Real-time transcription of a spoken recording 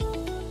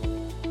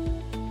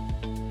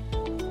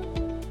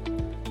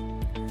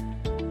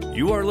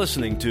You are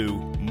listening to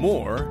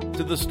More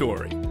to the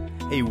Story,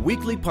 a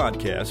weekly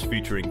podcast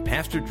featuring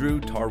Pastor Drew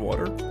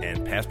Tarwater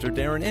and Pastor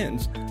Darren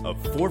Enns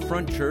of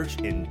Forefront Church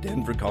in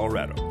Denver,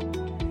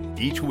 Colorado.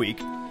 Each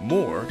week,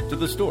 More to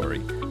the Story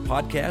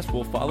podcast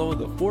will follow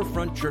the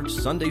Forefront Church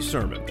Sunday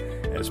sermon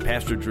as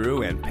Pastor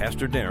Drew and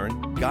Pastor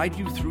Darren guide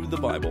you through the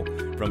Bible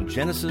from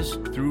Genesis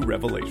through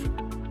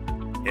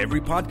Revelation.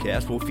 Every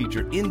podcast will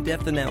feature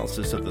in-depth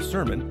analysis of the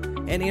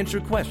sermon and answer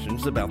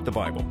questions about the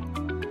Bible.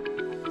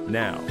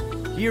 Now,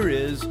 here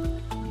is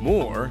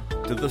More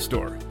to the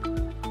Story.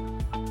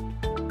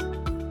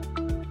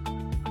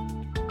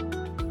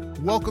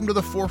 Welcome to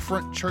the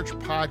Forefront Church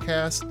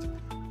podcast.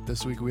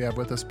 This week we have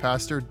with us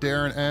Pastor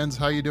Darren Enns.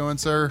 How you doing,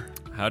 sir?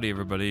 Howdy,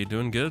 everybody.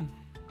 Doing good?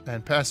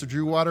 And Pastor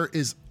Drew Water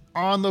is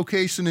on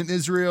location in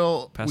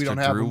Israel. Pastor we don't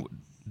have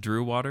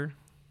Drew Water?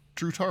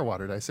 Drew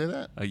Tarwater. Did I say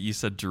that? You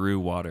said Drew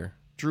Water.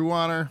 Drew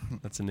Water.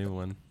 That's a new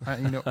one.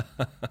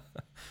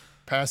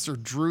 Pastor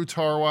Drew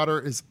Tarwater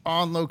is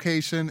on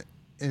location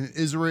in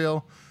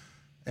Israel,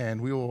 and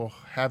we will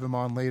have him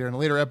on later. In a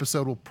later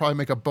episode, we'll probably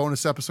make a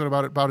bonus episode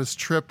about his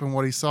trip and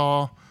what he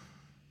saw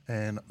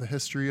and the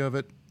history of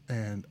it.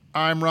 And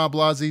I'm Rob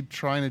Blasi,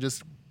 trying to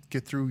just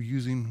get through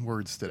using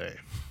words today.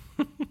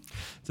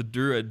 So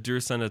Drew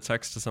sent a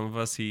text to some of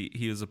us.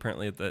 He was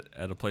apparently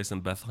at a place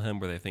in Bethlehem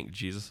where they think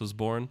Jesus was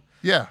born.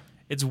 Yeah.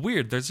 It's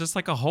weird. There's just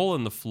like a hole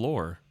in the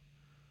floor,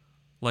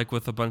 like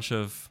with a bunch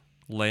of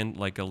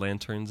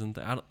lanterns and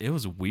it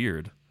was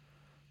weird.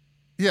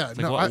 Yeah.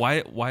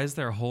 Why is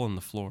there a hole in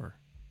the floor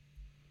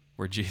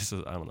where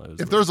Jesus? I don't know.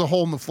 If there's a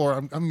hole in the floor,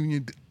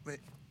 I'm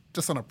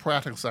just on a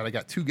practical side. I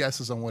got two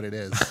guesses on what it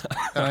is,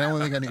 and I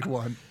only think I need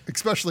one,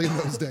 especially in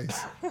those days.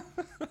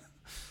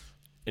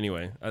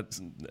 Anyway, that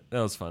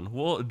was fun.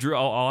 Well, Drew,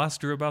 I'll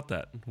ask Drew about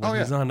that when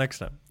he's on next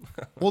time.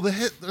 Well,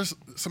 there's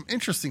some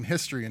interesting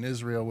history in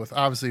Israel with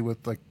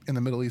like in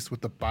the Middle East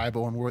with the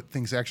Bible and where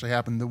things actually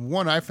happened. The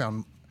one I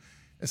found,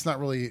 it's not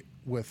really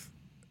with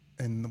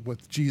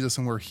Jesus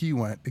and where he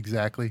went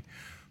exactly,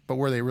 but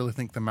where they really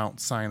think the Mount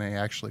Sinai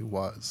actually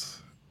was.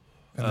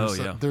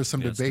 And there's some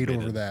debate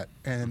over that,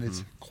 and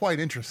it's quite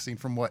interesting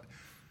from what,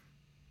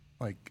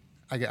 like,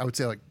 I would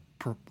say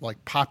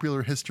like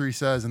popular history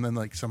says, and then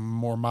like some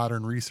more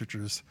modern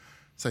researchers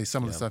say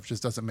some of the stuff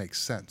just doesn't make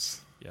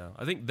sense. Yeah,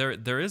 I think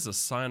there is a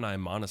Sinai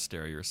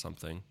monastery or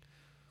something.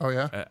 Oh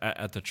yeah,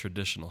 at the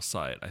traditional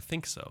site, I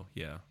think so.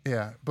 Yeah,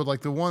 yeah, but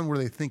like the one where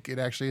they think it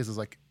actually is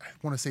like, I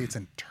want to say it's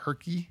in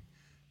Turkey,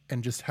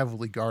 and just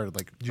heavily guarded.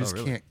 Like you just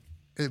can't.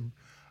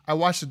 I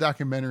watched a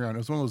documentary on it. It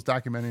was one of those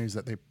documentaries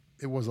that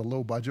it was a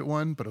low budget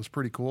one, but it was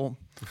pretty cool.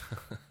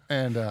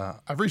 And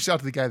I've reached out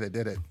to the guy that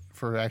did it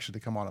for actually to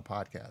come on a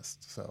podcast.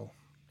 So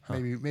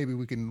maybe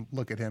we can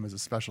look at him as a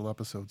special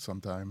episode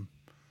sometime.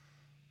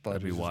 But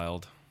that'd be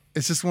wild.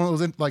 It's just one of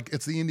those, like,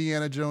 it's the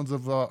Indiana Jones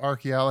of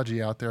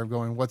archaeology out there, of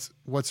going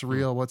what's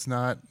real, what's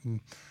not.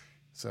 And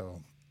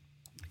so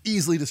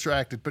easily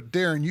distracted. But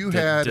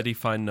Darren, did he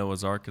find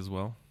Noah's Ark as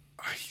well?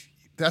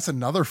 That's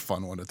another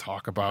fun one to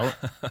talk about.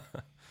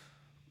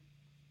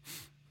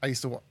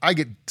 I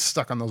get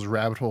stuck on those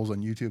rabbit holes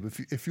on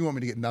YouTube. If you want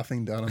me to get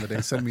nothing done on the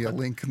day, send me a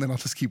link, and then I'll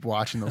just keep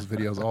watching those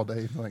videos all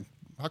day. Like,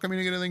 how come you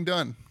didn't get anything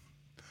done?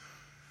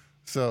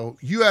 So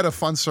you had a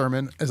fun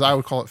sermon, as I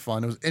would call it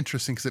fun. It was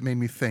interesting because it made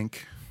me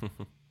think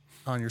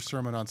on your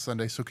sermon on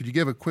Sunday. So could you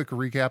give a quick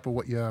recap of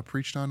what you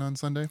preached on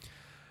Sunday?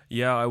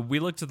 Yeah, we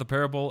looked at the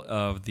parable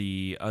of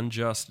the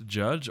unjust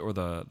judge or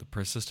the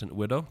persistent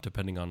widow,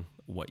 depending on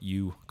what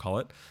you call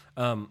it.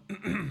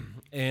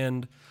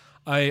 And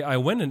I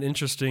went an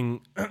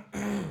interesting,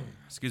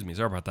 excuse me,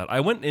 sorry about that. I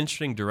went an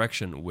interesting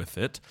direction with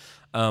it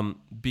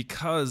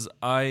because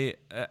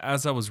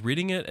as I was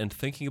reading it and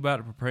thinking about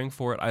it, preparing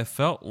for it, I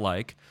felt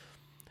like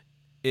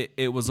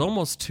it was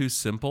almost too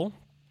simple.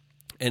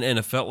 And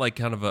it felt like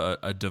kind of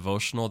a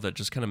devotional that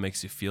just kind of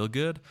makes you feel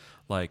good,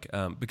 like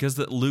because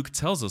Luke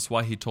tells us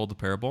why he told the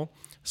parable,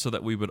 so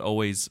that we would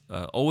always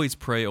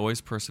pray,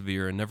 always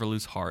persevere, and never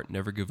lose heart,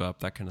 never give up,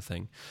 that kind of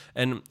thing.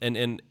 And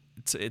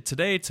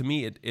today, to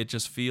me, it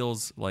just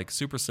feels like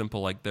super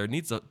simple. Like there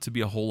needs to be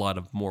a whole lot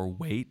of more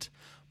weight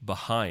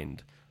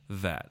behind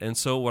that. And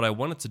so what I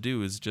wanted to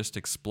do is just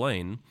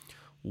explain,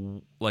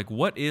 like,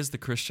 what is the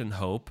Christian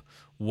hope?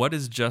 What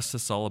is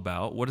justice all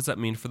about? What does that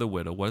mean for the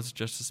widow? What does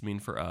justice mean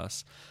for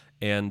us?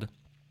 And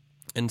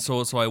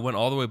so I went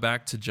all the way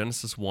back to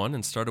Genesis 1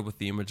 and started with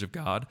the image of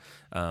God,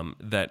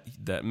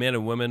 that men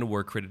and women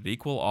were created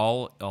equal.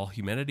 All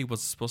humanity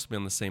was supposed to be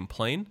on the same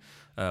plane.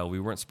 We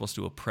weren't supposed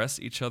to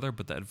oppress each other,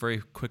 but that very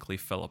quickly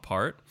fell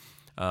apart.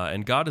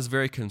 And God is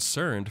very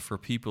concerned for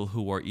people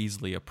who are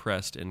easily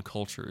oppressed in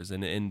cultures.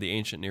 And in the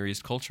ancient Near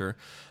East culture,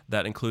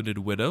 that included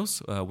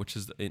widows, which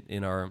is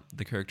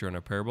the character in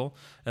our parable,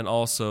 and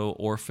also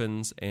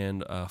orphans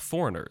and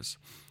foreigners.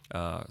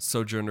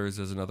 Sojourners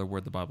is another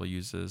word the Bible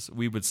uses.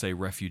 We would say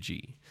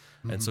refugee.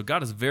 Mm-hmm. And so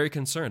God is very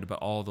concerned about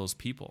all those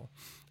people.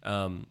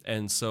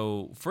 And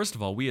so, first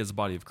of all, we as a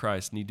body of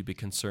Christ need to be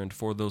concerned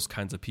for those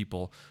kinds of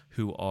people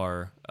who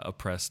are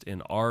oppressed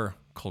in our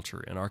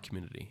culture in our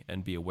community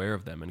and be aware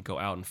of them and go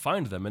out and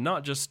find them, and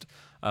not just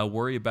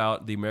worry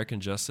about the American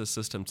justice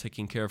system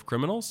taking care of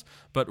criminals,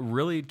 but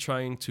really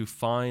trying to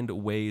find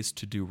ways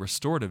to do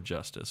restorative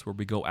justice, where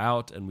we go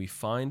out and we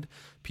find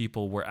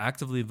people, we're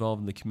actively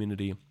involved in the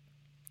community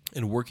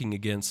and working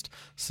against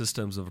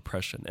systems of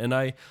oppression. And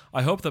I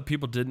hope that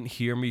people didn't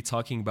hear me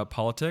talking about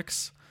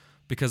politics,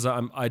 because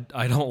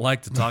I don't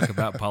like to talk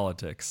about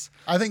politics.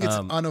 I think it's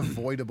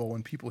unavoidable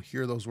when people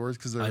hear those words,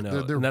 because they're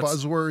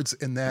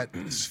buzzwords in that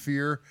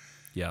sphere.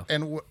 Yeah.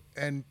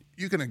 And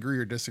you can agree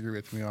or disagree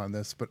with me on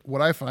this, but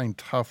what I find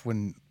tough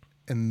when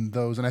in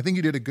those, and I think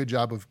you did a good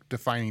job of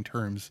defining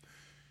terms,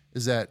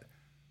 is that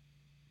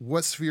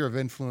what sphere of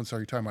influence are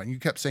you talking about? And you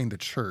kept saying the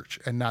church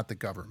and not the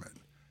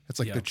government. It's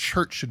like the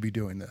church should be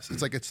doing this.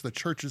 It's like it's the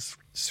church's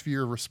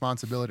sphere of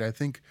responsibility. I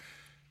think,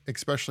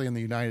 especially in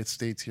the United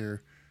States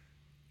here,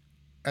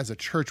 as a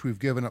church, we've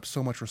given up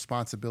so much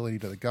responsibility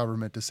to the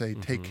government to say,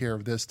 take care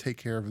of this, take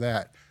care of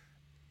that.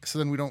 So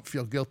then we don't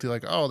feel guilty,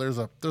 like, oh, there's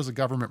a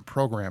government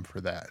program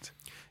for that.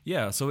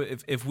 Yeah, so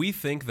if we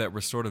think that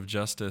restorative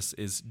justice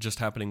is just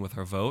happening with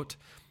our vote,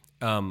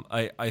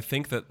 I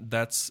think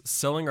that's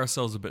selling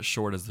ourselves a bit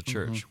short as the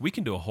church. We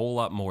can do a whole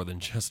lot more than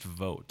just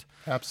vote.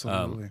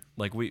 Absolutely.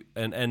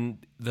 And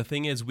the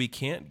thing is,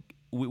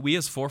 we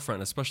as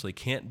Forefront especially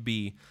can't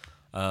be,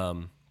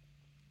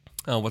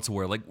 what's the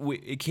word?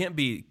 It can't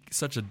be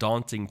such a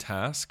daunting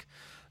task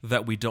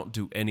that we don't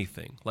do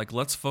anything. Like,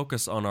 let's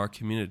focus on our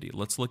community.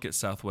 Let's look at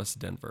Southwest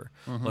Denver.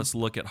 Let's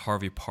look at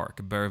Harvey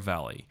Park, Bear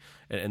Valley,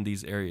 and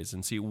these areas,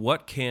 and see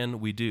what can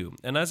we do.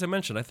 And as I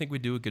mentioned, I think we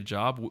do a good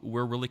job.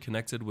 We're really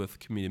connected with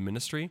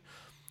community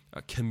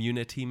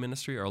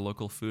ministry, our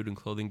local food and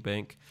clothing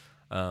bank.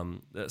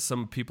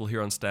 Some people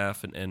here on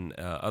staff and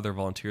other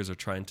volunteers are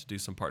trying to do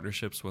some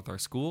partnerships with our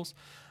schools.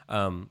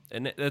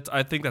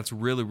 I think that's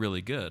really,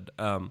 really good.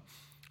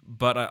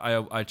 But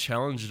I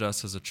challenged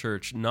us as a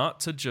church not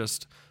to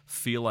just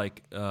feel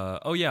like,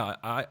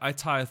 I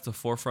tithe to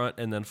Forefront,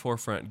 and then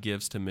Forefront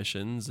gives to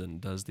missions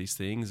and does these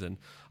things, and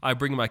I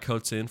bring my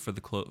coats in for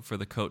the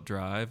coat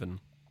drive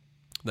and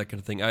that kind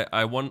of thing.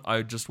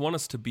 I just want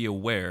us to be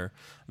aware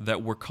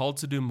that we're called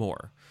to do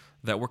more,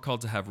 that we're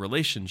called to have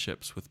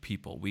relationships with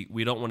people.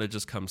 We don't want to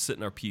just come sit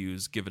in our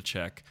pews, give a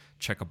check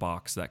a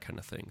box, that kind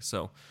of thing.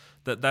 So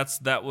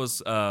that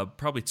was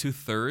probably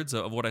 2/3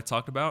 of what I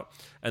talked about,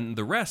 and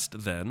the rest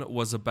then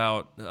was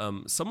about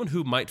someone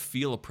who might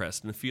feel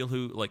oppressed and I feel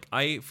like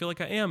I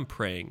am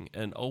praying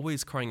and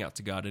always crying out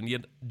to God, and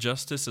yet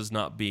justice is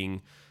not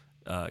being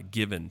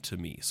given to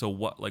me. So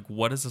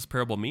what does this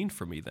parable mean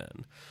for me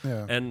then?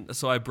 Yeah. And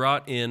so I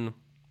brought in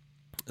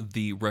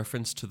the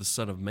reference to the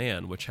Son of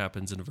Man, which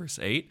happens in verse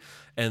 8,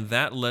 and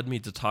that led me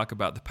to talk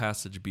about the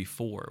passage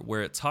before,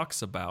 where it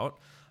talks about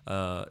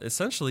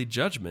essentially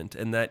judgment,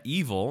 and that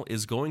evil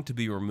is going to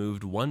be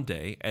removed one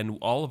day, and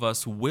all of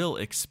us will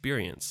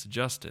experience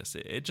justice.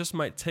 It just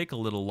might take a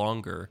little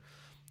longer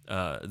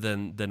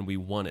than we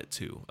want it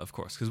to, of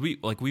course, because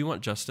we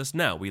want justice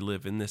now. We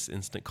live in this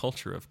instant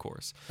culture, of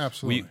course.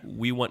 Absolutely.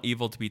 We want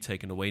evil to be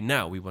taken away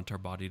now. We want our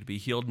body to be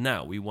healed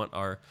now. We want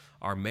our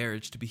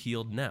marriage to be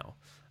healed now.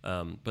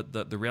 But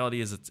the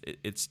reality is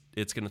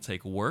it's going to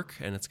take work,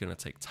 and it's going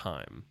to take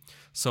time.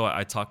 So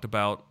I talked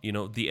about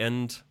the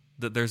end.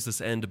 That there's this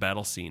end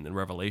battle scene in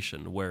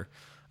Revelation where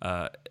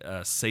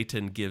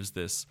Satan gives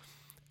this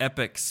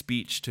epic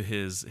speech to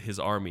his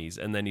armies,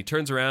 and then he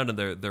turns around and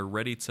they're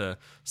ready to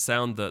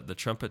sound the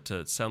trumpet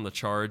to sound the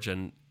charge,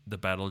 and the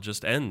battle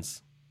just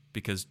ends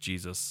because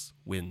Jesus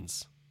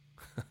wins.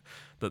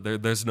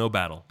 There's no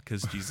battle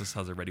because Jesus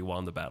has already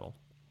won the battle.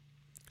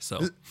 So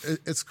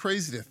it's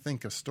crazy to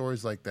think of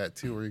stories like that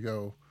too, where you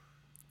go,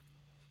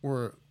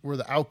 where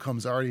the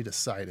outcome's already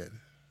decided.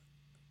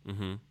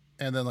 Mm-hmm.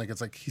 And then it's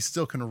like he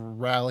still can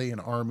rally an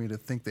army to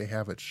think they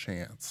have a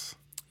chance.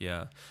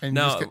 Yeah. And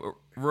now,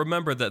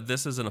 remember that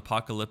this is an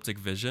apocalyptic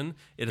vision.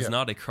 It is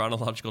not a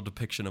chronological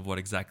depiction of what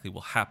exactly will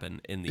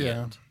happen in the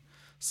end.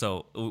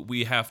 So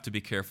we have to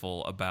be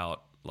careful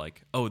about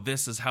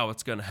this is how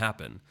it's going to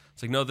happen.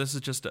 It's like, no, this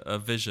is just a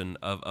vision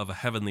of a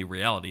heavenly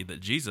reality that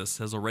Jesus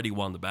has already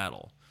won the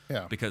battle.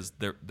 Yeah. Because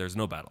there's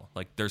no battle.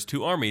 There's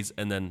two armies,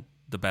 and then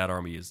the bad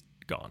army is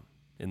gone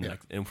in the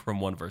next, and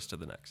from one verse to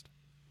the next.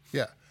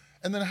 Yeah.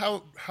 And then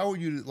how would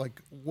you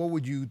what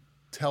would you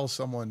tell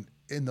someone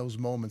in those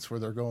moments where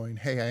they're going,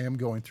 hey, I am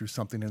going through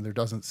something and there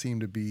doesn't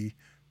seem to be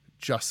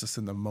justice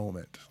in the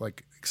moment?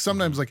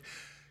 Sometimes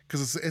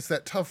because it's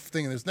that tough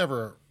thing. There's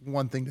never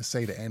one thing to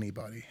say to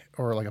anybody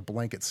or a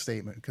blanket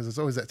statement, because it's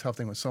always that tough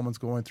thing when someone's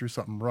going through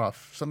something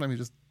rough. Sometimes you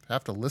just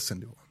have to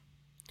listen to them.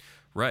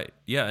 Right.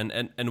 Yeah.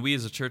 And we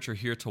as a church are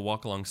here to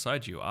walk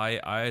alongside you.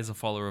 I as a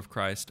follower of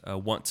Christ,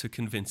 want to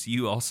convince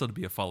you also to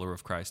be a follower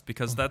of Christ,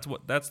 because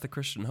that's the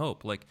Christian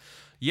hope.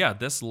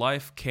 This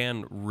life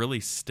can really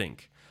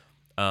stink.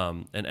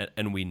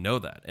 And we know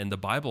that. And the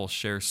Bible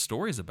shares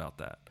stories about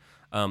that.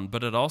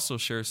 But it also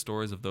shares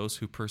stories of those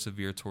who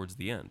persevere towards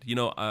the end.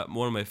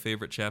 One of my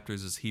favorite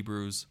chapters is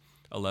Hebrews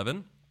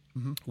 11,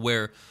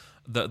 where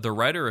the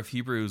writer of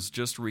Hebrews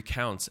just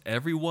recounts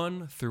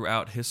everyone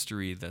throughout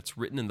history that's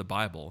written in the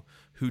Bible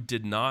who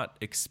did not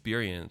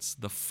experience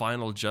the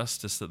final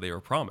justice that they were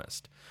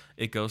promised.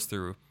 It goes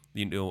through,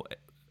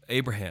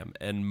 Abraham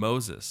and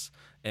Moses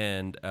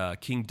and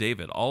King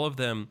David. All of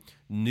them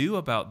knew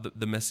about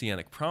the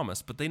messianic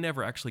promise, but they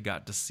never actually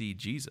got to see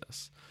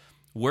Jesus.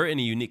 We're in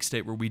a unique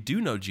state where we do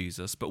know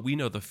Jesus, but we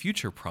know the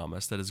future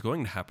promise that is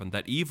going to happen,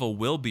 that evil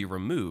will be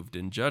removed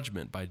in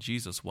judgment by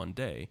Jesus one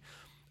day.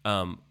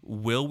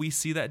 Will we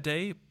see that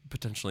day?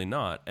 Potentially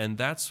not. And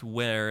that's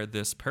where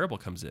this parable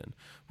comes in,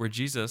 where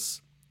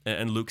Jesus,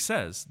 and Luke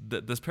says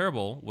that this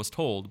parable was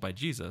told by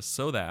Jesus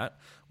so that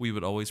we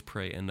would always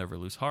pray and never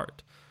lose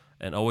heart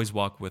and always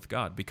walk with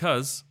God,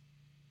 because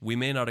we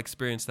may not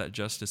experience that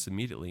justice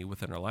immediately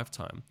within our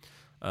lifetime.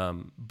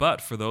 But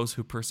for those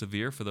who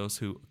persevere, for those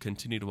who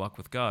continue to walk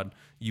with God,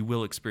 you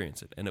will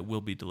experience it, and it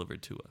will be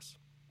delivered to us.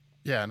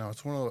 Yeah, no,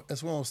 it's one of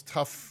those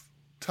tough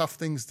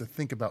things to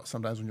think about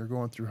sometimes when you're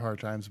going through hard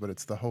times, but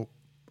it's the hope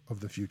of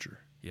the future.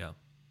 Yeah.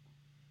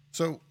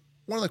 So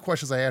one of the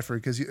questions I had for you,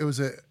 because it was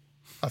a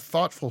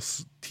thoughtful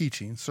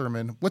teaching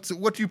sermon. What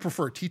do you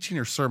prefer, teaching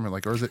or sermon,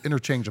 or is it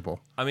interchangeable?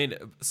 I mean,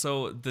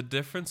 so the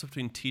difference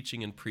between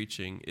teaching and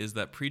preaching is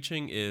that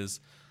preaching is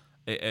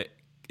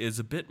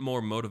a bit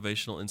more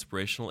motivational,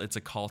 inspirational. It's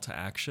a call to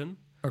action.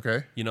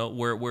 Okay.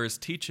 Whereas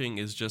teaching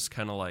is just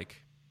kind of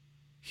like,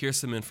 here's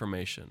some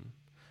information.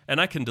 And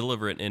I can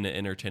deliver it in an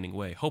entertaining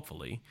way,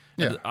 hopefully.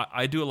 Yeah. And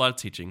I do a lot of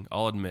teaching,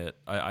 I'll admit.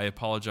 I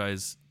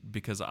apologize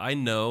because I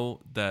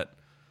know that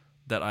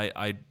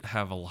I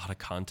have a lot of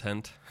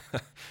content.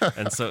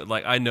 And so,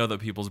 I know that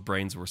people's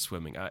brains were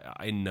swimming.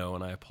 I know,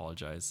 and I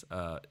apologize.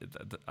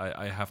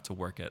 I have to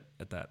work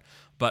at that.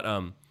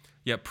 But,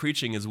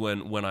 preaching is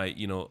when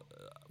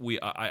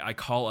I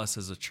call us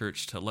as a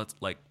church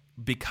to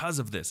because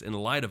of this, in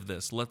light of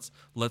this,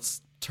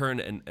 let's turn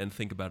and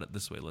think about it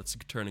this way. Let's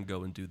turn and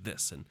go and do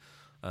this, and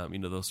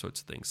those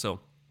sorts of things.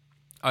 So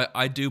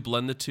I do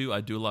blend the two. I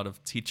do a lot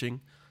of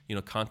teaching,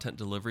 content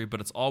delivery,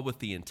 but it's all with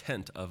the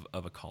intent of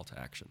a call to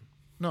action.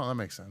 No, that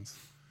makes sense.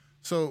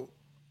 So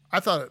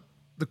I thought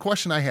the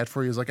question I had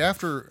for you is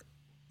after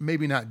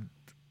maybe not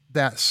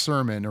that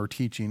sermon or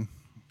teaching,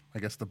 I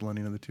guess the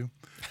blending of the two.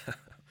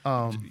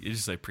 You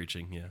just say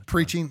preaching, yeah.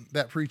 Preaching.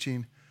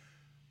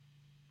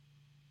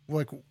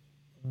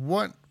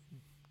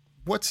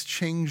 What's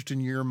changed in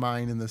your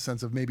mind in the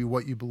sense of maybe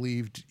what you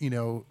believed,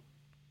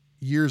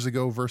 years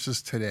ago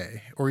versus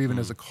today, or even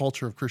as a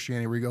culture of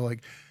Christianity, where you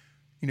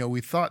go we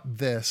thought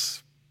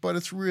this, but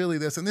it's really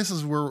this. And this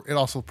is where it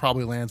also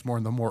probably lands more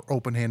in the more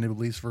open-handed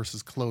beliefs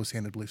versus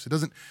closed-handed beliefs. It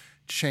doesn't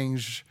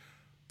change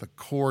the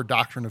core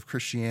doctrine of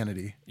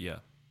Christianity. Yeah.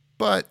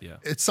 But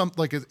it's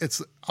something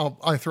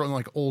I throw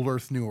in old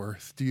earth, new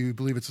earth. Do you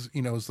believe it's,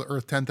 is the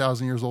earth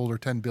 10,000 years old or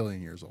 10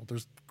 billion years old?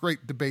 There's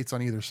great debates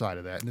on either side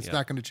of that. And it's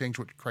not going to change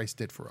what Christ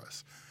did for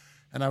us.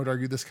 And I would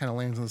argue this kind of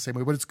lands in the same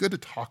way, but it's good to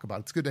talk about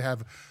it. It's good to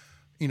have,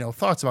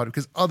 thoughts about it,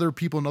 because other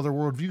people in other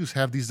worldviews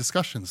have these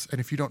discussions. And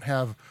if you don't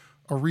have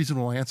a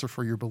reasonable answer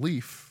for your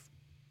belief,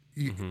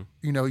 you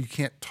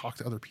can't talk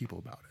to other people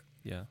about it.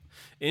 Yeah.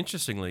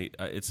 Interestingly,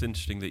 it's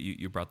interesting that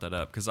you brought that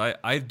up, because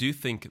I do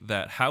think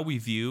that how we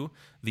view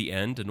the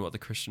end and what the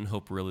Christian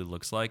hope really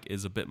looks like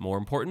is a bit more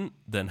important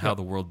than how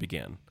the world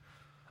began.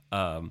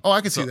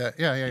 I can see that.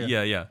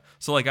 Yeah.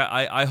 So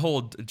I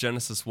hold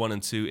Genesis 1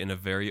 and 2 in a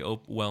very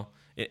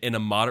in a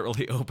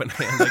moderately open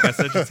hand, I guess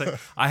I should say.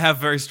 I have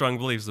very strong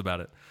beliefs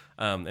about it.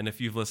 And if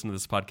you've listened to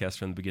this podcast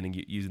from the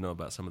beginning, you know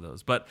about some of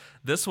those. But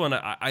this one,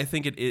 I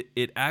think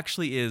it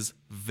actually is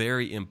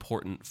very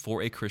important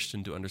for a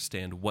Christian to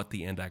understand what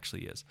the end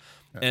actually is.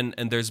 Yeah.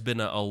 And there's been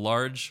a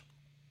large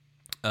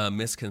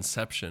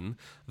misconception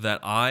that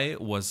I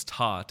was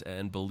taught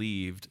and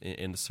believed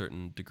to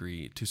certain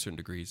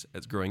degrees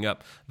as growing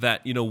up,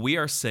 that, we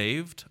are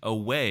saved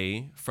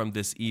away from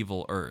this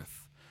evil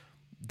earth,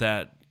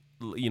 that,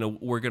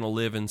 we're going to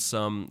live in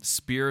some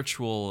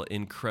spiritual,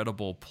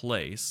 incredible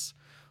place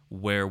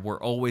where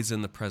we're always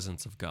in the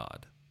presence of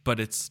God.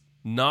 But it's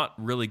not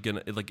really going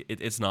to,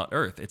 it's not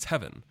earth, it's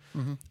heaven.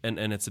 Mm-hmm.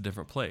 And it's a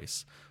different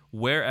place.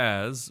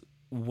 Whereas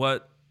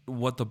what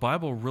the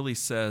Bible really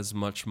says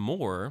much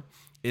more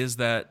is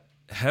that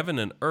heaven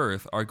and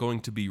earth are going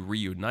to be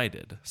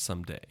reunited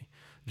someday,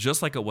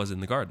 just like it was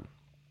in the garden.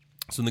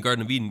 So in the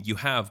Garden of Eden, you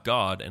have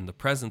God and the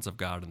presence of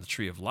God and the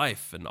tree of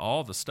life and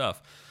all the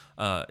stuff.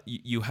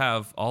 You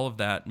have all of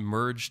that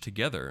merged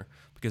together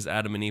because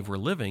Adam and Eve were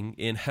living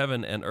in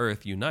heaven and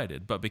earth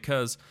united. But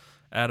because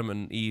Adam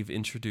and Eve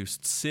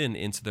introduced sin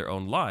into their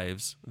own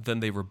lives, then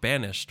they were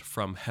banished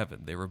from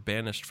heaven. They were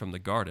banished from the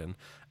garden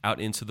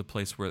out into the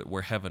place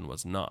where heaven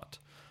was not.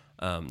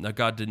 Now,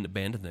 God didn't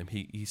abandon them.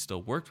 He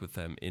still worked with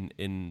them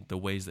in the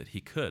ways that he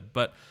could.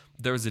 But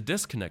there was a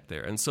disconnect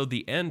there. And so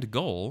the end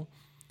goal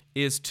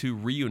is to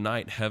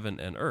reunite heaven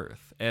and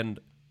earth. And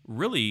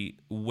really,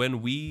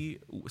 when we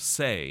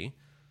say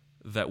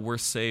that we're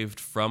saved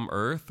from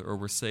earth, or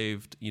we're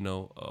saved,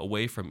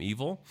 away from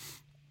evil,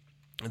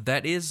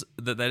 that is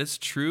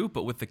true,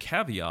 but with the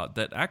caveat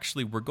that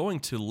actually we're going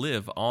to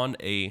live on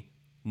a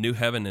new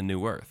heaven and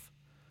new earth.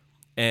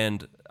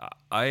 And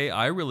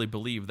I really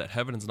believe that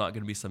heaven is not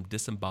going to be some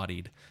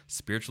disembodied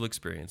spiritual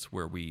experience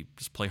where we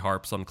just play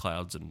harps on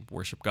clouds and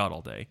worship God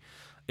all day.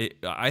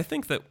 I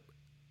think that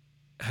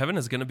heaven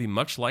is going to be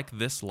much like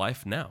this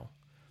life now,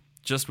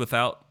 just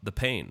without the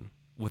pain,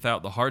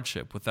 without the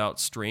hardship, without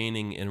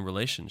straining in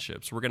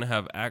relationships. We're going to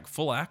have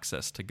full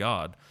access to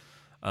God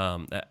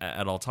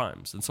at all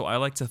times. And so I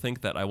like to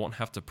think that I won't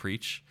have to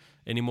preach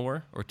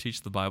anymore or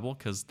teach the Bible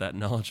because that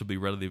knowledge will be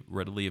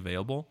readily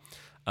available.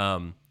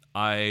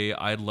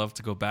 I'd love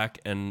to go back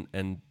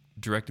and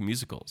direct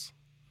musicals.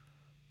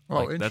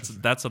 Oh, like,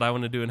 that's what I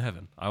want to do in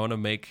heaven. I want to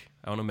make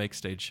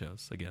stage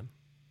shows again.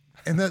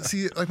 And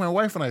like my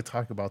wife and I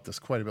talk about this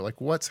quite a bit. Like,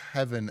 what's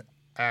heaven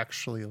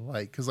actually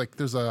like? Because like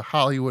there's a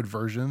Hollywood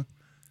version,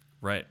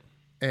 right?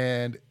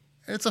 And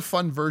it's a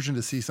fun version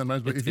to see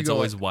sometimes. But if you it's go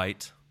always like,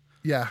 white.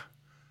 Yeah.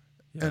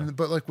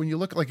 But like when you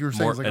look, like you were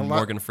saying, it's like and a lot,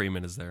 Morgan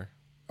Freeman is there.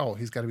 Oh,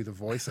 he's got to be the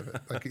voice of it.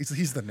 Like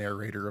he's the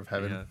narrator of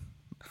heaven. Yeah.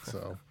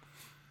 So,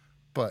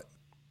 but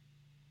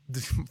the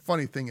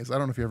funny thing is, I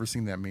don't know if you've ever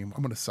seen that meme.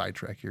 I'm going to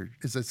sidetrack here.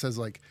 It says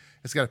like,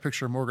 it's got a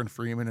picture of Morgan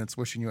Freeman and it's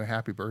wishing you a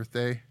happy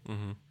birthday.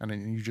 Mm-hmm. And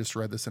then you just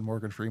read this in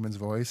Morgan Freeman's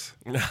voice.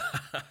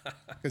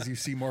 Because you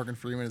see Morgan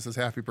Freeman, it says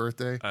happy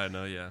birthday. I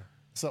know, yeah.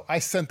 So I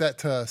sent that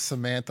to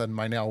Samantha,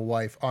 my now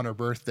wife, on her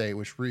birthday,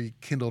 which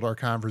rekindled our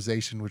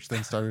conversation, which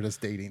then started us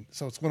dating.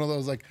 So it's one of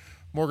those like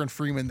Morgan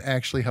Freeman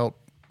actually helped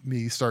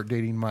me start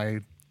dating my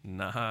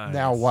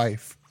now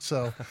wife.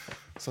 So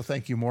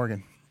thank you,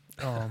 Morgan.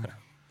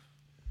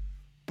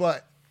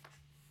 But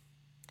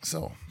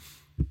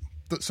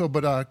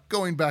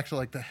going back to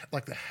like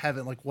the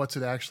heaven, like what's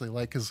it actually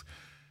like? Because,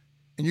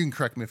 and you can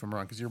correct me if I'm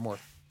wrong, because you're more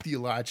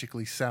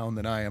theologically sound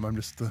than I am. I'm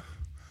just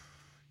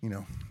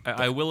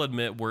I will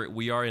admit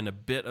we are in a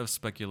bit of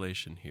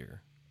speculation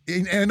here.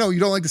 And I know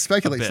you don't like to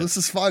speculate, so this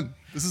is fun.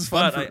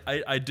 But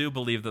I do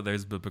believe that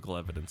there's biblical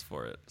evidence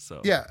for it. So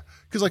yeah,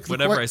 because like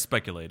whenever I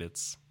speculate,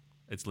 it's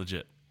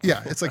legit.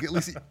 Yeah, it's like at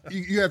least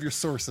you have your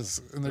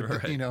sources, and they're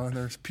right. And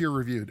they're peer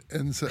reviewed.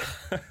 And so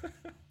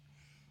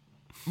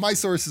my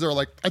sources are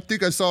like, I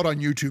think I saw it on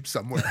YouTube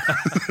somewhere,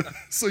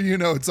 so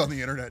it's on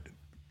the internet.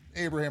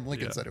 Abraham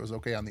Lincoln said it was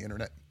okay on the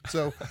internet.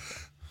 So,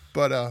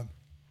 but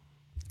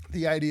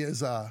the idea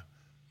is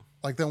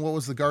like, then what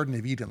was the Garden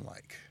of Eden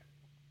like?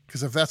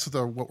 Because if that's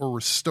what we're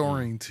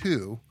restoring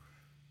to,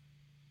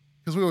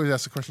 because we always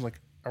ask the question like,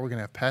 are we going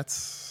to have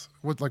pets?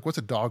 What's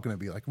a dog going to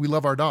be like? We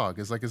love our dog.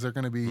 Is there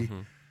going to be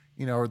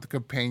or the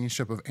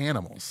companionship of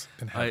animals?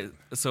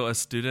 So a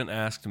student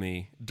asked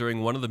me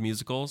during one of the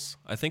musicals,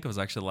 I think it was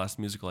actually the last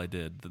musical I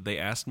did, they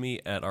asked me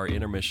at our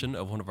intermission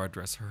of one of our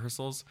dress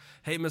rehearsals,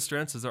 hey, Mr.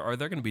 Entz, are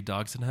there going to be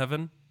dogs in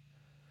heaven?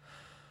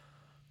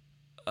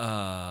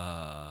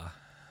 I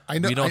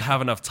know we don't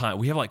have enough time.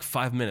 We have like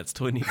 5 minutes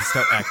till we need to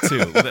start Act 2.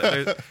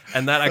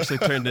 And that actually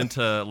turned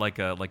into like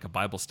a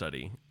Bible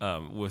study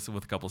with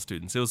a couple of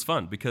students. It was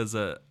fun because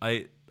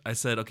I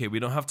said, okay, we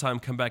don't have time.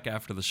 Come back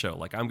after the show.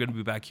 Like I'm going to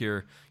be back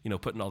here,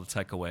 putting all the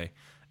tech away.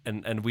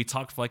 And we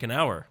talked for like an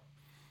hour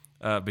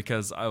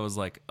because I was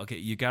like, okay,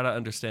 you got to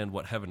understand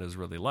what heaven is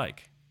really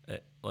like.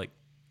 Like,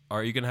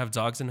 are you going to have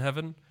dogs in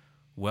heaven?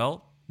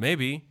 Well,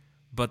 maybe,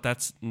 but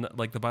that's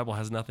like the Bible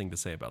has nothing to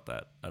say about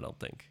that. I don't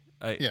think.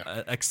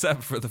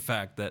 Except for the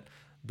fact that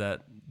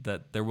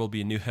there will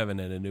be a new heaven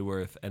and a new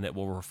earth, and it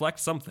will reflect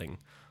something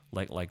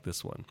like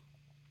this one.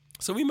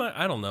 So we might.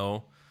 I don't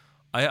know.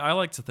 I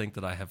like to think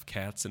that I have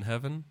cats in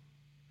heaven,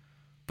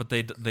 but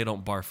they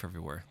don't barf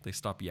everywhere. They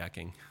stop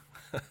yakking.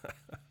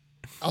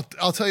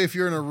 I'll tell you, if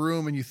you're in a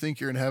room and you think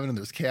you're in heaven and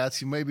there's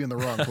cats, you may be in the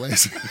wrong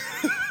place.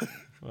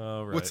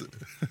 All right.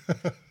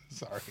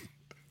 Sorry.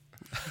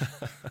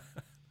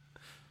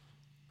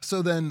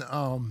 So then,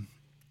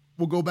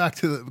 we'll go back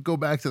to the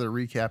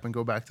recap and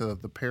go back to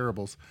the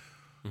parables.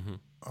 Mm-hmm.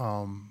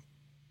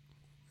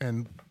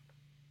 And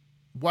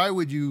why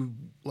would you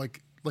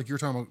like you're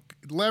talking about?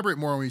 Elaborate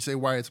more when you say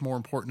why it's more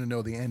important to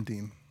know the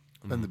ending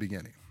than the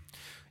beginning.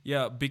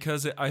 Yeah,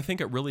 because I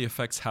think it really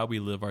affects how we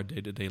live our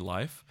day-to-day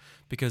life.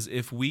 Because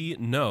if we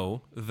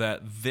know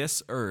that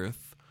this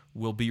earth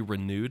will be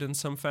renewed in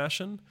some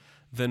fashion,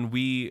 then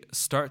we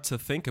start to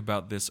think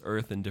about this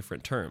earth in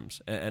different terms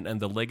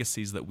and the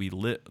legacies that we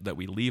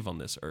leave on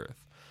this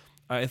earth.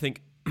 I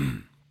think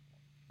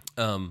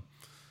I'll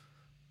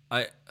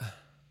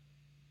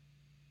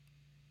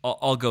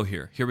go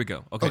here. Here we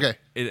go. Okay.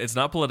 It's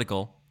not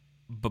political,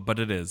 but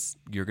it is.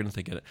 You're going to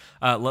think of it.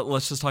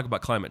 Let's just talk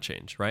about climate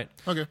change, right?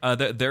 Okay.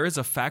 There is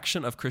a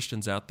faction of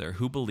Christians out there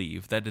who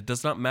believe that it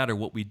does not matter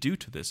what we do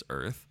to this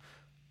earth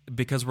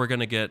because we're going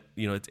to get,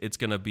 it's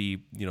going to be,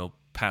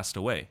 passed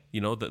away.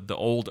 The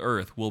old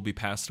earth will be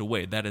passed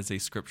away. That is a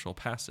scriptural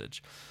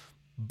passage.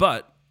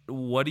 But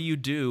what do you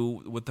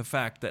do with the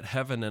fact that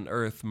heaven and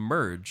earth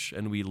merge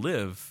and we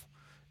live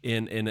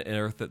in an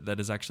earth that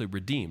is actually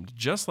redeemed?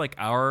 Just like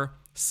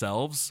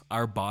ourselves,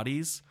 our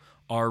bodies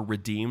are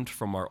redeemed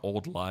from our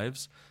old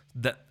lives.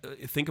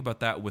 Think about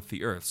that with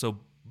the earth. So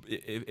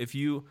if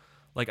you,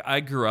 like, I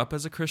grew up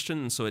as a Christian,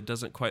 and so it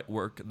doesn't quite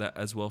work that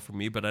as well for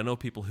me, but I know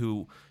people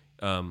who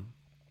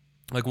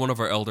like one of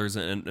our elders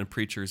and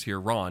preachers here,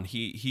 Ron,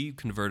 he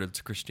converted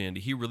to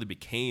Christianity. He really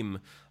became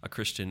a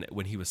Christian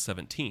when he was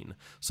 17.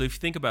 So if you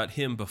think about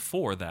him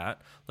before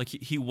that, like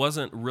he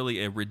wasn't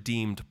really a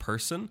redeemed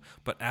person,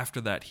 but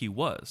after that he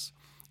was.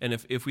 And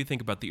if we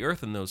think about the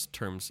earth in those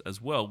terms as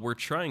well, we're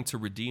trying to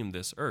redeem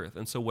this earth.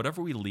 And so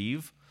whatever we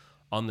leave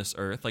on this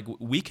earth, like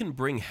we can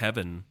bring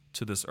heaven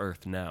to this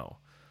earth now.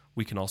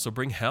 We can also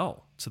bring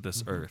hell to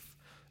this earth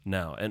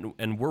now.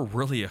 And we're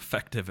really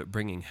effective at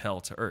bringing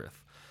hell to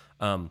earth.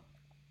 And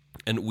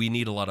we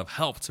need a lot of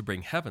help to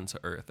bring heaven to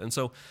earth. And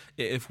so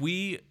if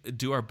we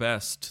do our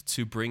best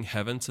to bring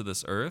heaven to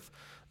this earth,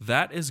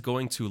 that is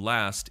going to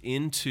last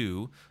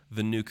into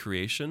the new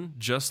creation,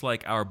 just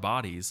like our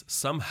bodies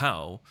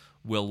somehow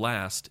will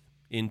last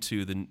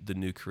into the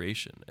new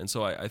creation. And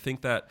so I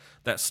think that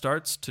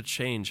starts to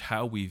change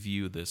how we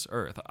view this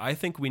earth. I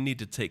think we need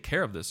to take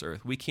care of this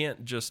earth. We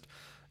can't just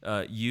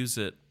use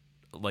it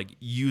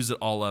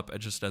all up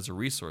just as a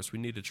resource. We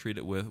need to treat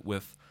it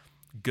with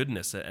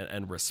goodness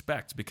and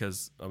respect,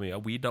 because I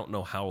mean we don't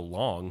know how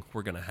long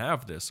we're going to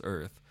have this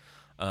earth,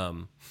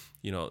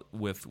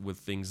 with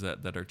things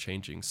that are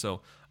changing.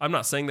 So I'm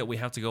not saying that we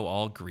have to go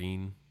all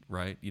green,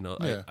 right?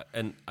 Yeah.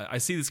 I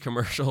see these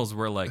commercials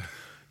where like,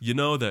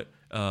 that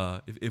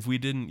if we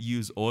didn't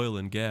use oil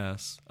and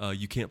gas,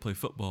 you can't play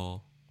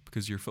football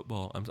because your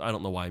football. I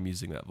don't know why I'm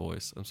using that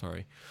voice. I'm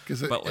sorry,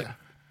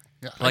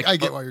 I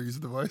get why you're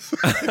using the voice.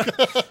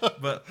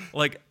 But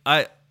like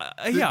I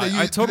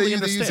totally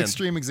understand. They use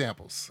extreme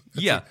examples.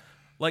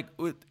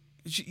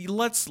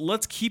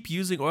 Let's keep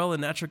using oil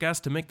and natural gas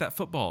to make that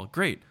football.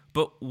 Great.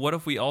 But what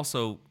if we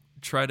also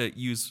try to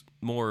use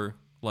more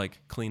like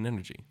clean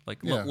energy? Like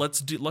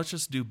let's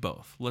just do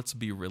both. Let's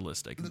be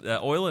realistic.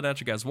 Oil and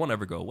natural gas won't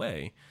ever go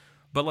away,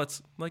 but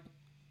let's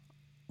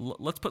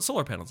put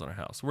solar panels on our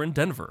house. We're in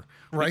Denver.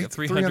 Right. We get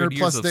 300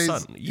 years of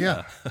sun.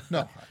 Yeah.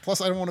 No. Plus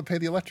I don't want to pay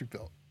the electric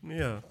bill.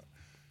 Yeah.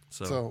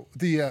 So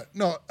the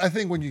I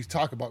think when you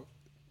talk about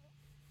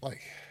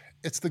like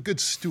it's the good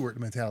steward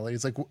mentality.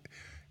 It's like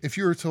if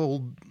you were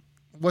told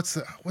I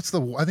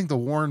think the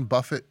Warren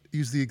Buffett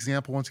used the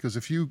example once, because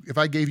if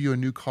I gave you a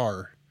new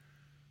car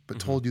but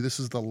told you this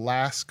is the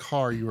last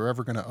car you were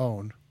ever going to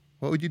own,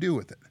 what would you do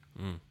with it?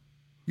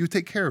 You would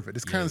take care of it.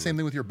 It's kind of the same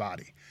thing with your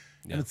body.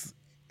 Yeah.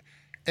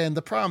 And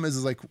the problem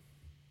is like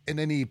in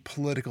any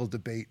political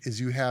debate is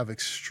you have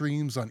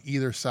extremes on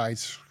either side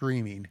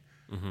screaming.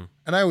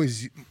 And I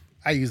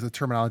use the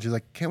terminology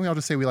like, can't we all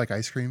just say we like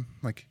ice cream?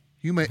 Like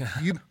you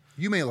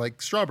may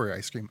like strawberry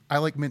ice cream. I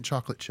like mint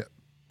chocolate chip.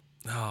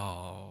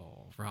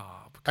 Oh,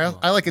 Rob.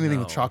 I like anything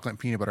with chocolate and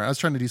peanut butter. I was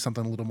trying to do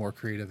something a little more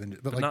creative,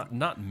 but like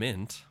not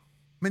mint.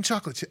 Mint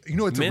chocolate chip.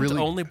 It's mint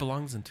only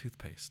belongs in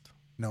toothpaste.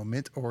 No,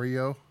 mint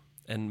Oreo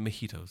and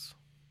mojitos.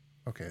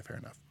 Okay, fair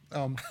enough.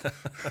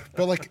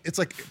 But like it's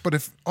like, but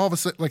if all of a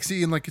sudden like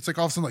see, and like it's like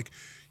all of a sudden like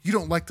you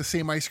don't like the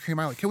same ice cream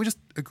I like. Can we just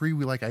agree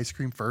we like ice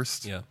cream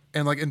first? Yeah.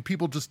 And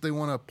people just they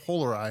want to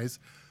polarize,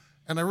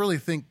 and I really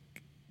think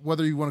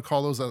whether you want to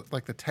call those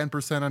like the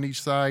 10% on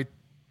each side,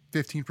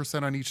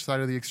 15% on each side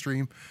of the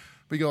extreme,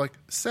 but you go like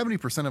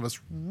 70% of us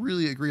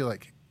really agree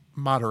like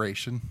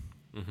moderation.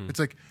 It's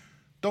like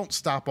don't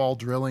stop all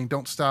drilling,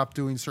 don't stop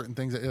doing certain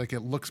things that like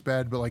it looks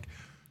bad, but like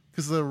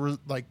because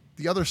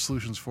the other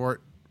solutions for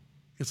it,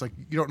 it's like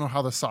you don't know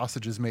how the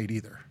sausage is made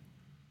either.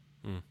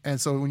 And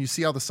so when you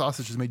see how the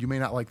sausage is made, you may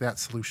not like that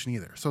solution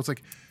either. So it's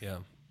like,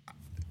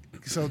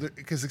 so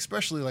because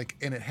especially like,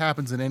 and it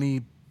happens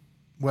in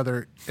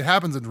whether it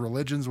happens in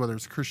religions, whether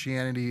it's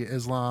Christianity,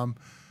 Islam,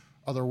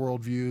 other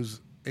worldviews,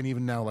 and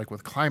even now like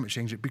with climate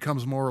change, it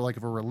becomes more like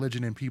of a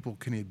religion, and people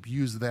can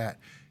abuse that.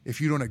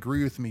 If you don't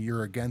agree with me,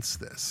 you're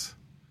against this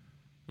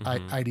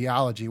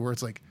ideology. Where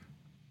it's like,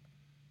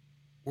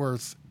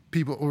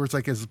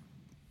 as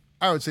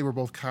I would say, we're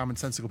both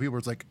commonsensical people. Where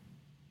it's like,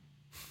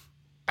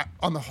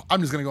 I'm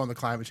just going to go on the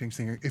climate change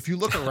thing. If you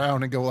look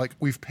around and go like,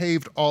 we've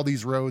paved all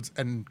these roads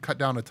and cut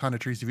down a ton of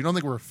trees. If you don't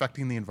think we're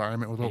affecting the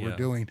environment with what we're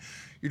doing,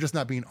 you're just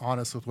not being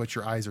honest with what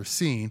your eyes are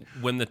seeing.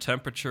 When the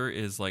temperature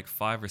is like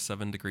 5 or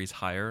 7 degrees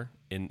higher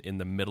in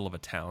the middle of a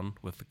town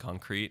with the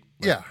concrete,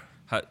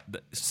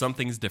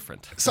 something's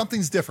different.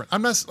 Something's different.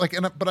 I'm not like,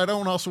 but I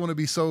don't also want to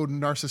be so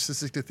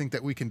narcissistic to think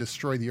that we can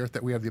destroy the earth,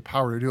 that we have the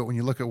power to do it. When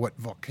you look at what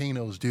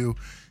volcanoes do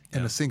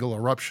in a single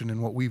eruption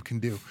and what we can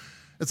do,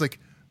 it's like,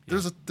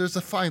 there's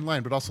a fine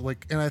line, but also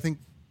like, and I think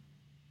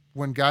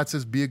when God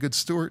says be a good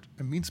steward,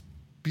 it means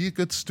be a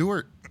good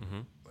steward,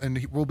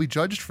 and we'll be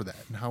judged for that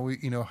and how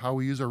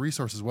we use our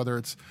resources, whether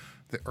it's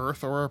the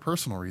earth or our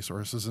personal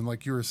resources. And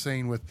like you were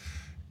saying with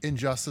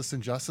injustice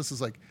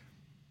is like,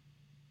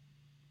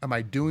 am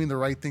I doing the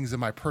right things in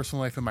my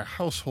personal life, in my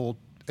household,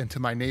 and to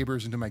my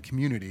neighbors and to my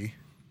community?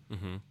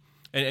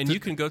 And you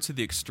can go to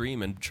the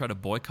extreme and try to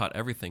boycott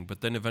everything, but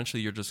then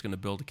eventually you're just going to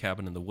build a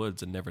cabin in the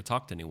woods and never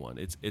talk to anyone.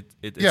 It's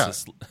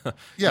just,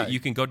 you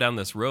can go down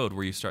this road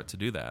where you start to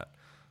do that.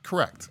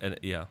 Correct. And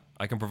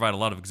I can provide a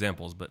lot of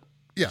examples, but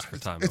just for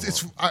time.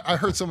 I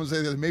heard someone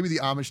say that maybe the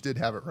Amish did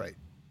have it right.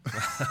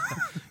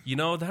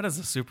 That is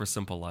a super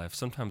simple life.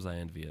 Sometimes I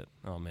envy it.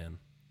 Oh man.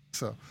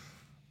 So,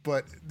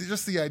 But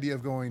just the idea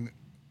of going,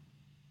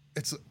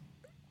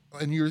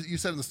 and you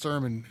said in the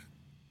sermon,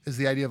 is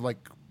the idea of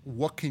like,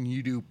 what can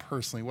you do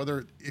personally?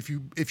 Whether if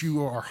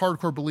you are a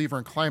hardcore believer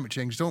in climate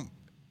change,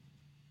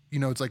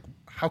 it's like,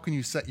 how can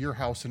you set your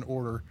house in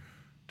order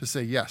to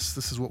say, yes,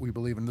 this is what we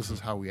believe and this is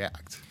how we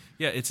act?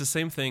 Yeah, it's the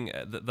same thing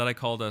that I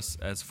called us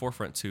as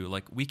Forefront to.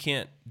 Like, we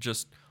can't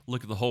just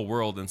look at the whole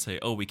world and say,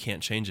 oh, we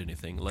can't change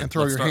anything. And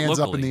throw your hands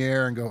locally. up in the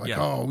air and go like,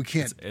 oh, we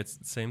can't. It's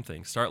the same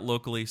thing. Start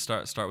locally.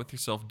 Start with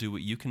yourself. Do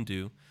what you can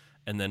do,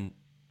 and then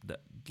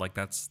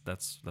that's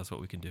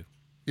what we can do.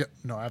 Yep.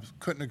 No, I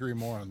couldn't agree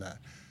more on that.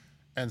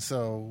 And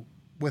so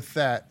with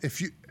that,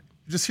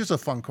 here's a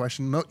fun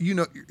question.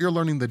 You're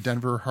learning the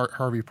Denver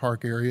Harvey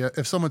Park area.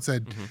 If someone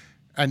said,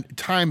 and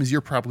time is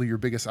probably your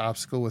biggest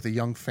obstacle with a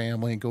young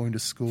family and going to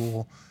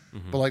school,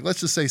 but like, let's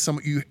just say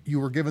you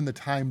were given the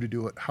time to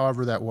do it,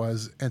 however that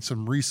was, and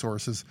some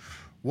resources,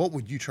 what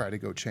would you try to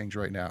go change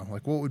right now?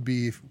 Like, what would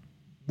be,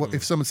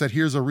 if someone said,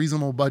 here's a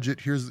reasonable budget,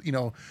 here's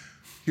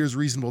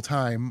reasonable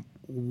time,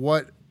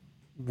 what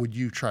would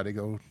you try to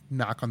go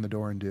knock on the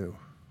door and do?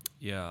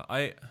 Yeah,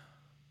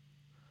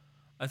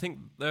 I think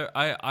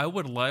I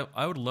would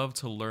love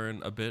to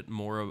learn a bit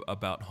more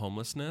about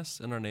homelessness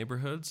in our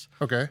neighborhoods.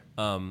 Okay.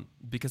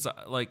 Because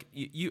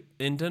you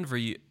in Denver,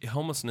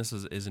 homelessness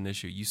is an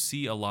issue. You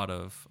see a lot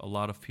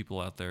of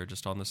people out there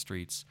just on the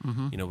streets,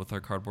 with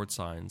their cardboard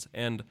signs,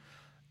 and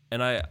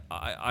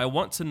I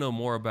want to know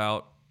more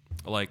about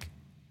like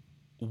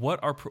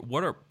what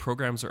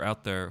programs are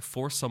out there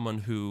for someone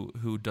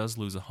who does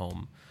lose a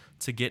home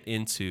to get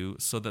into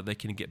so that they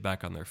can get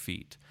back on their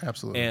feet.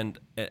 Absolutely.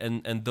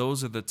 And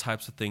those are the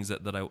types of things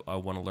that I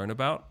want to learn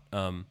about.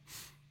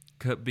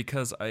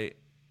 Because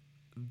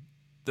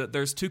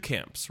there's two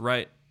camps,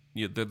 right?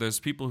 There's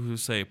people who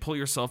say, pull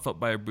yourself up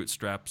by your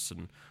bootstraps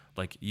and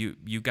like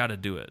you got to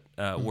do it.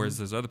 Whereas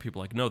there's other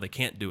people like, no, they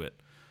can't do it.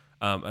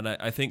 And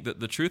I think that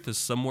the truth is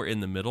somewhere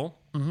in the middle,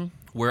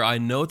 where I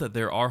know that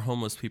there are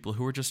homeless people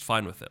who are just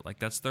fine with it. Like,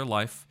 that's their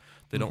life.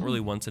 They don't really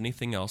want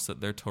anything else,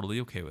 that they're totally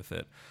okay with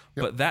it.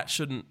 Yep.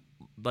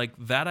 But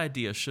that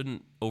idea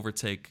shouldn't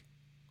overtake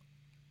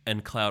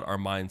and cloud our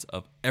minds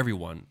of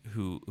everyone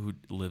who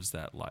lives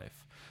that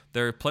life.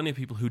 There are plenty of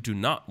people who do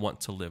not want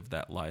to live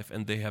that life,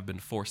 and they have been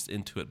forced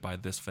into it by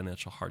this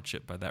financial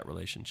hardship, by that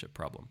relationship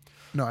problem.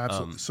 No,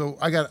 absolutely. So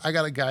I got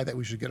a guy that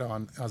we should get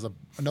on as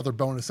another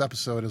bonus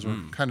episode, as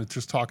we're kind of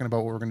just talking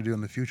about what we're going to do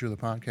in the future of the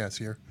podcast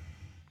here.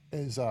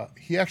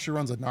 He actually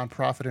runs a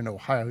nonprofit in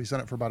Ohio. He's done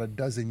it for about a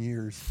dozen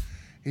years.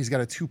 He's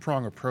got a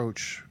two-prong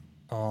approach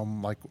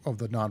of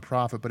the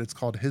nonprofit, but it's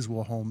called His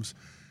Will Homes.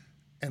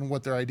 And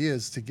what their idea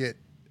is to get,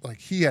 like,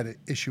 he had an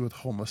issue with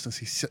homelessness.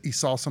 He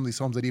saw some of these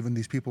homes that even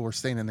these people were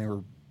staying in, they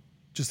were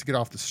just to get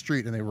off the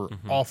street, and they were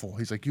awful.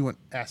 He's like, you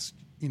wouldn't ask,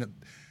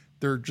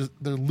 they're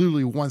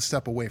literally one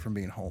step away from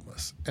being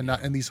homeless.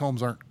 And these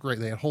homes aren't great.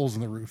 They had holes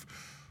in the roof.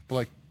 But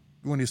like,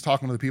 when he's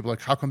talking to the people,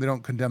 like, how come they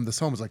don't condemn this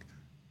home? It's like,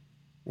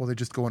 well, they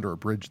just go under a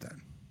bridge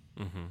then.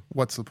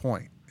 What's the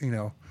point?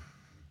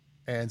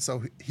 And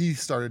so he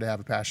started to have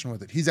a passion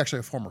with it. He's actually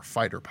a former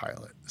fighter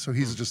pilot. So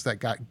he's just that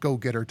guy,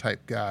 go-getter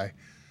type guy.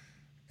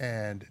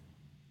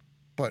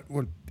 But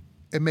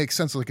it makes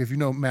sense. Like, if you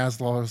know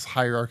Maslow's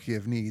hierarchy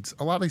of needs,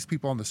 a lot of these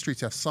people on the streets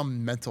have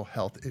some mental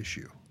health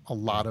issue. A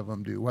lot of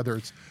them do.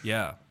 Whether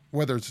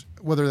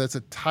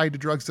that's tied to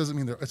drugs doesn't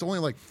mean it's only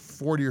like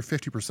 40 or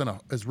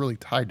 50% is really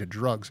tied to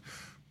drugs,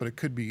 but it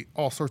could be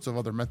all sorts of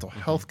other mental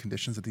health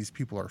conditions that these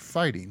people are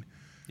fighting.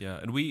 Yeah,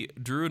 and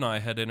Drew and I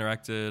had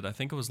interacted, I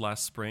think it was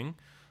last spring,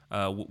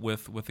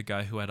 with a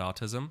guy who had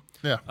autism.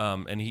 Yeah.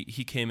 And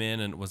he came in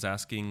and was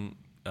asking,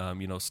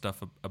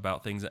 stuff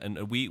about things, and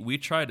we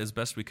tried as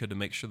best we could to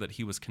make sure that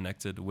he was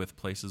connected with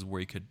places where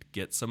he could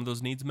get some of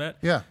those needs met.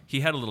 Yeah. He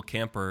had a little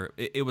camper.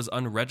 It was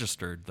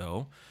unregistered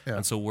though,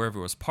 and so wherever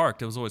it was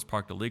parked, it was always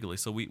parked illegally.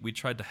 So we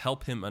tried to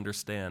help him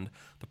understand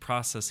the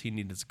process he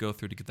needed to go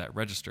through to get that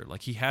registered.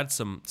 Like, he had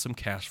some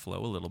cash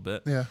flow a little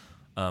bit. Yeah.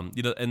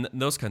 And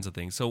those kinds of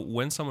things. So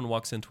when someone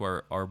walks into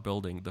our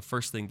building, the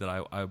first thing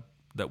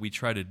that we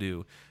try to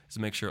do is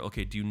make sure,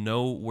 okay, do you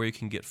know where you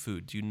can get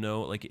food? Do you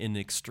know, like, in an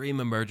extreme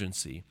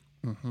emergency,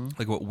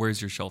 like,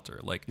 where's your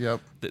shelter? Like,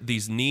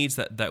 these needs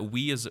that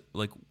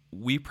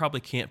we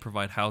probably can't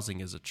provide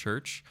housing as a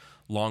church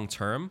long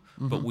term,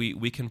 but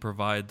we can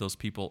provide those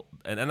people.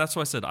 And that's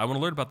why I said I want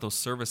to learn about those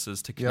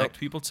services to connect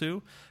people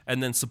to,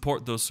 and then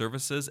support those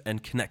services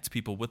and connect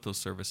people with those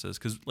services.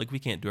 Because, like, we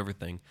can't do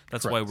everything.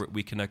 That's why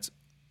we connect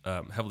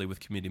heavily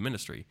with community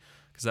ministry,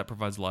 because that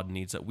provides a lot of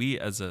needs that we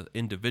as an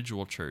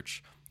individual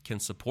church can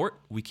support.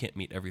 We can't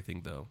meet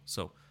everything though.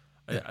 So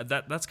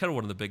that's kind of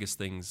one of the biggest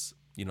things,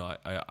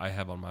 I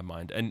have on my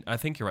mind. And I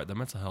think you're right. The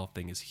mental health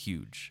thing is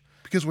huge.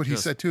 Because what he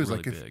said too is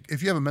really like,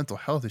 if you have a mental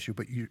health issue,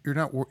 but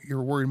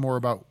you're worried more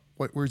about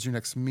where's your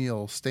next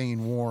meal,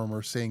 staying warm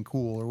or staying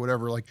cool or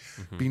whatever, like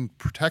being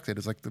protected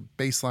is like the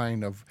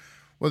baseline of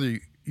whether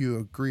you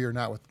agree or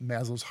not with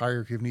Maslow's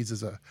hierarchy of needs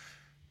is a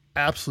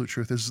absolute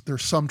truth.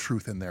 There's some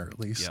truth in there at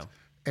least. Yeah.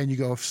 And you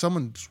go, if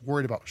someone's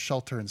worried about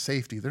shelter and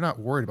safety, they're not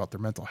worried about their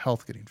mental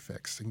health getting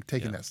fixed and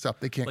taking that step.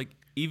 They can't.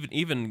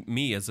 even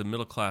me as a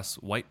middle class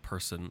white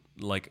person,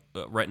 like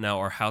right now,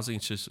 our housing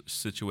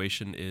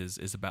situation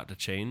is about to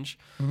change.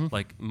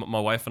 Like my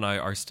wife and I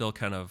are still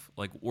kind of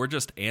like, we're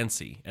just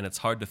antsy, and it's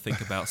hard to think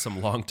about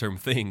some long term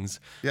things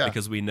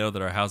because we know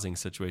that our housing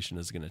situation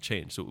is going to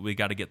change. So we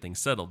got to get things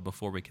settled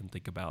before we can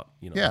think about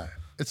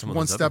it's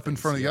one step in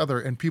front of the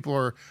other, and people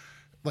are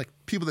like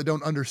people that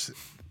don't understand.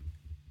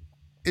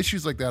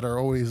 Issues like that are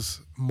always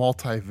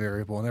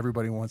multivariable, and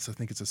everybody wants to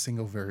think it's a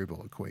single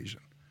variable equation.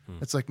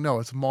 It's like, no,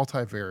 it's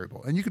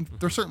multivariable. And you can,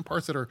 there's certain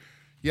parts that are,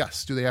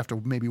 yes, do they have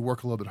to maybe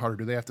work a little bit harder?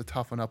 Do they have to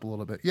toughen up a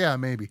little bit? Yeah,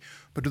 maybe.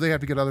 But do they have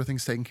to get other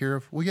things taken care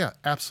of? Well, yeah,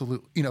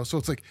 absolutely. So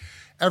it's like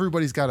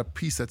everybody's got a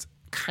piece that's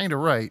kind of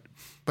right,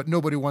 but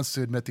nobody wants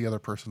to admit the other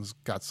person's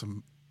got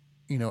some,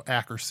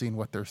 accuracy in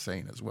what they're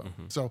saying as well.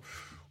 So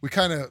we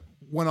kind of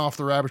went off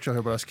the rabbit trail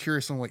here, but I was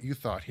curious on what you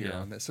thought here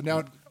on this. So now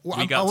I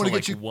want to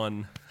get you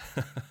one.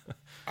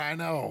 I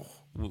know.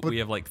 We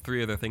have like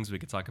 3 other things we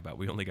could talk about.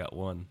 We only got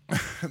one.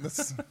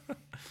 Next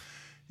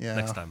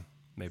time,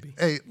 maybe.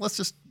 Hey, let's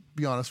just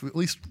be honest. At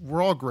least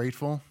we're all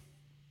grateful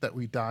that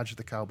we dodged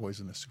the Cowboys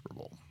in the Super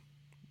Bowl.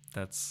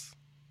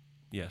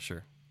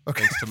 Sure.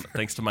 Okay.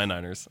 Thanks to my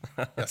Niners.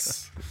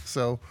 Yes.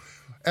 So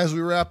as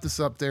we wrap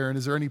this up, Darren,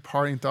 is there any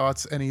parting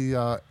thoughts?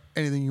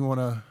 Anything you want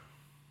to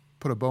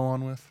put a bow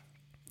on with?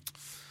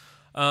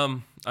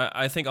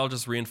 I think I'll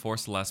just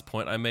reinforce the last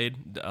point I made.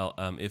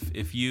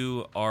 If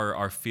you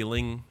are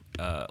feeling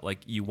like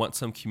you want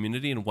some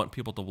community and want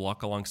people to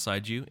walk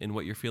alongside you in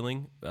what you're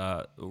feeling,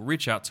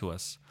 reach out to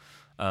us.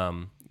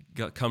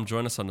 Come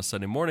join us on a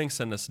Sunday morning.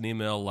 Send us an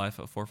email,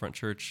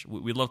 life@forefrontchurch.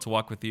 We'd love to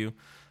walk with you.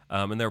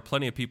 And there are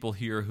plenty of people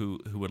here who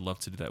would love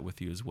to do that with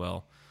you as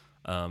well.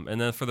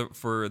 And then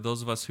for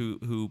those of us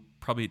who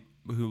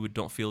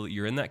don't feel that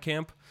you're in that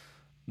camp,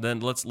 then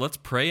let's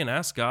pray and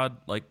ask God,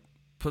 like,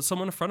 put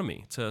someone in front of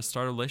me to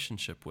start a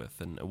relationship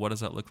with, and what does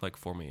that look like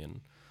for me?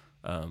 And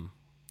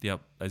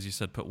as you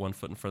said, put one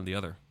foot in front of the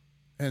other.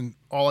 And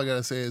all I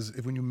gotta say is,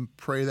 when you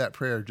pray that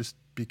prayer, just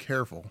be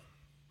careful,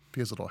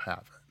 because it'll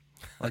happen.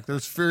 Like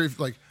there's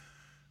like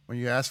when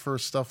you ask for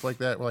stuff like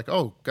that, we're like,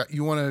 oh, God,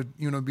 you want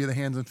to be the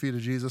hands and feet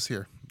of Jesus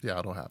here? Yeah,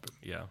 it'll happen.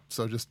 Yeah.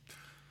 So just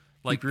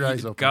keep your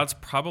eyes open. God's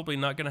probably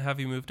not going to have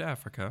you move to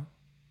Africa,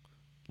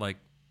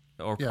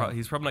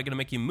 he's probably not going to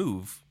make you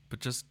move. But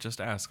just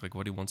ask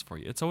what he wants for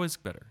you. It's always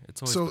better.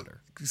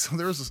 Better. So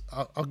there's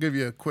I'll give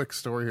you a quick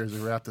story here as we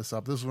wrap this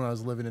up. This is when I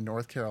was living in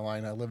North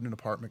Carolina. I lived in an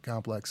apartment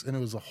complex, and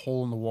it was a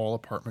hole-in-the-wall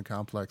apartment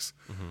complex.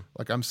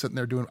 Like I'm sitting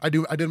there I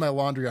did my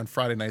laundry on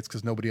Friday nights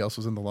because nobody else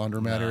was in the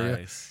laundromat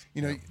area.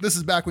 This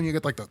is back when you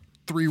get like the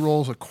 3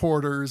 rolls of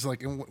quarters,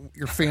 and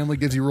your family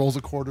gives you rolls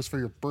of quarters for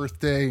your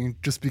birthday,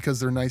 and just because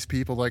they're nice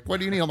people, like, what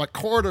do you need? I'm like,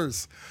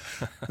 quarters,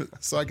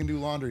 so I can do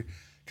laundry.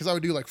 Because I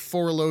would do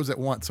 4 loads at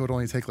once, so it would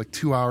only take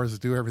 2 hours to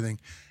do everything.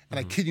 And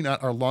I kid you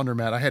not, our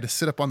laundromat, I had to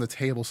sit up on the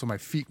table so my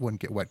feet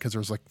wouldn't get wet because there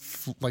was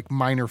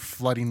minor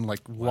flooding,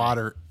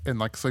 water, and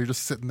so you're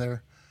just sitting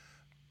there.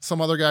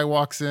 Some other guy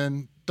walks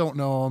in, don't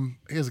know him.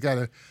 He's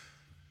got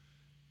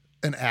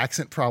an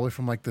accent probably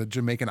from the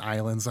Jamaican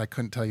islands. I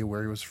couldn't tell you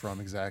where he was from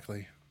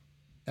exactly,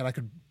 and I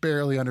could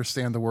barely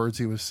understand the words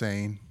he was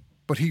saying.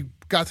 But he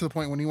got to the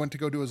point when he went to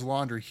go do his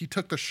laundry, he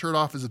took the shirt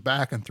off his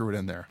back and threw it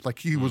in there.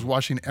 He was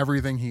washing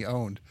everything he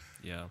owned.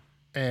 Yeah.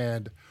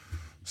 And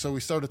so we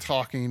started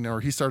talking,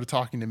 or he started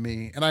talking to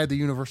me, and I had the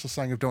universal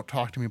sign of don't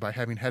talk to me by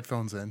having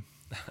headphones in.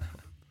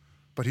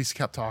 But he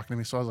kept talking to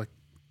me. So I was like,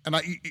 and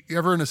you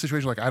ever in a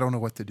situation I don't know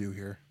what to do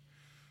here?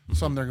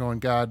 So I'm there going,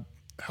 God,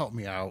 help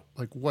me out.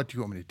 What do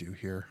you want me to do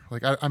here?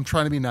 I'm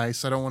trying to be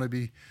nice. I don't want to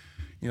be,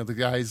 the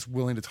guy's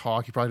willing to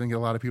talk. He probably didn't get a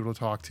lot of people to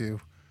talk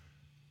to.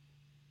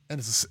 And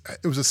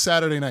it was a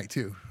Saturday night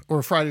too, or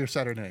a Friday or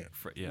Saturday night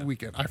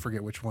weekend. I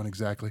forget which one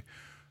exactly.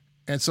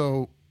 And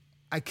so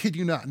I kid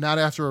you not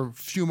after a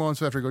few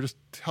moments after I go, just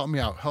help me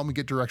out. Help me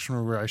get direction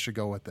on where I should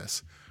go with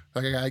this.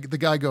 The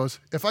guy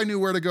goes, if I knew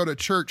where to go to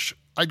church,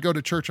 I'd go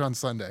to church on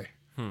Sunday.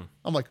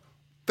 I'm like,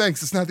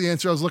 thanks. It's not the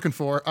answer I was looking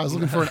for. I was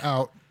looking for an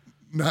out.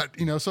 Not,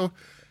 so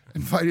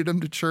invited him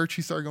to church.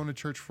 He started going to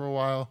church for a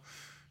while,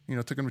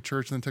 took him to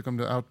church and then took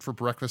him out for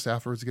breakfast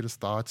afterwards to get his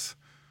thoughts.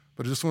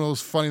 But it's just one of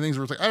those funny things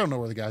where it's I don't know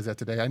where the guy's at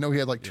today. I know he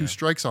had 2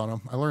 strikes on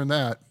him. I learned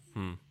that.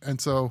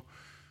 And so,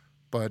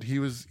 but he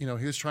was, he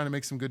was trying to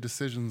make some good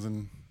decisions.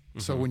 And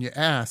so when you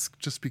ask,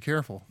 just be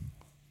careful.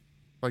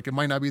 It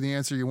might not be the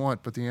answer you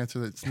want, but the answer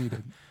that's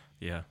needed.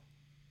 Yeah.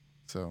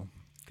 So.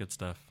 Good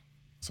stuff.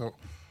 So,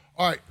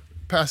 all right.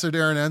 Pastor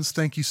Darren Enns,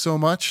 thank you so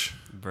much.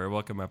 Very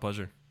welcome. My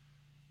pleasure.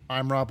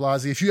 I'm Rob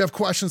Blasi. If you have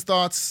questions,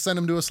 thoughts, send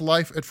them to us,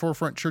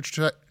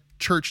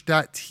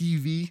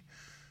 life@forefrontchurch.tv.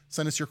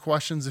 Send us your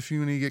questions. If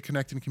you need to get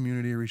connected in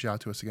community, reach out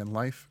to us again,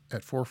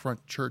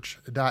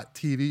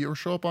 life@forefrontchurch.tv, or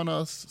show up on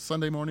a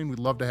Sunday morning. We'd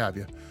love to have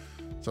you.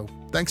 So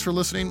thanks for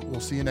listening. We'll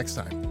see you next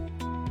time.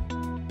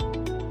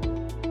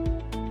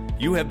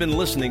 You have been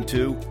listening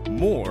to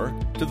More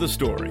to the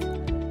Story,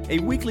 a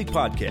weekly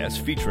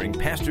podcast featuring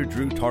Pastor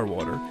Drew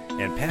Tarwater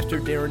and Pastor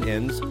Darren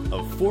Enns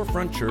of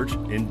Forefront Church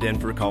in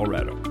Denver,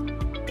 Colorado.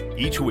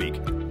 Each week,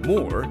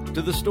 More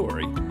to the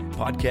Story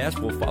podcast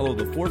will follow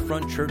the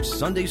Forefront Church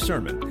Sunday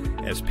sermon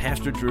as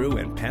Pastor Drew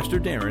and Pastor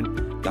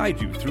Darren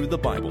guide you through the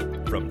Bible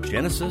from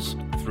Genesis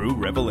through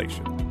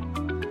Revelation.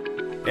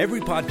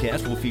 Every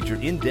podcast will feature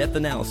in-depth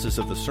analysis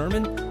of the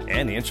sermon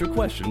and answer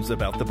questions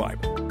about the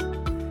Bible.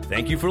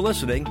 Thank you for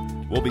listening.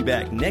 We'll be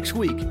back next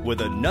week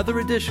with another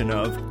edition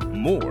of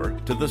More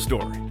to the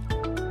Story.